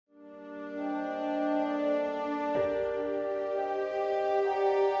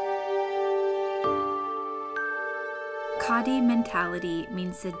Khadi mentality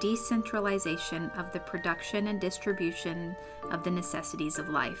means the decentralization of the production and distribution of the necessities of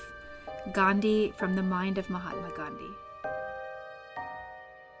life. Gandhi from the mind of Mahatma Gandhi.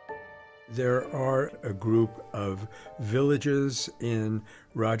 There are a group of villages in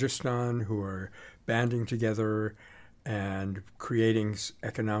Rajasthan who are banding together and creating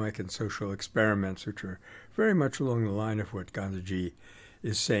economic and social experiments, which are very much along the line of what Gandhiji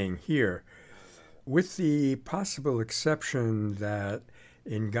is saying here, with the possible exception that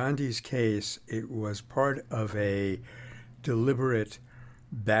in Gandhi's case, it was part of a deliberate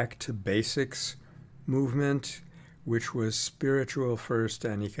back to basics movement, which was spiritual first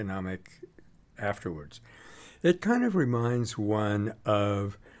and economic afterwards. It kind of reminds one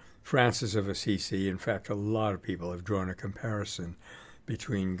of Francis of Assisi. In fact, a lot of people have drawn a comparison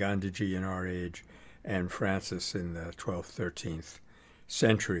between Gandhiji in our age and Francis in the 12th, 13th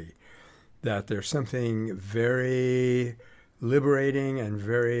century, that there's something very liberating and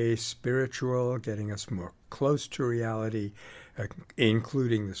very spiritual, getting us more close to reality,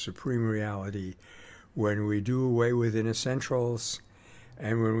 including the supreme reality, when we do away with inessentials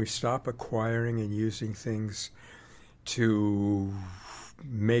and when we stop acquiring and using things to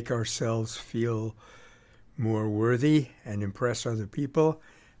make ourselves feel more worthy and impress other people,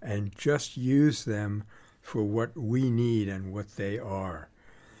 and just use them for what we need and what they are.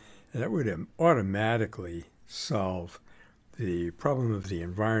 And that would automatically solve the problem of the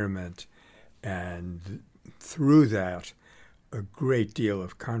environment, and through that, a great deal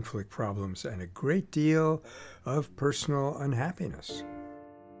of conflict problems and a great deal of personal unhappiness.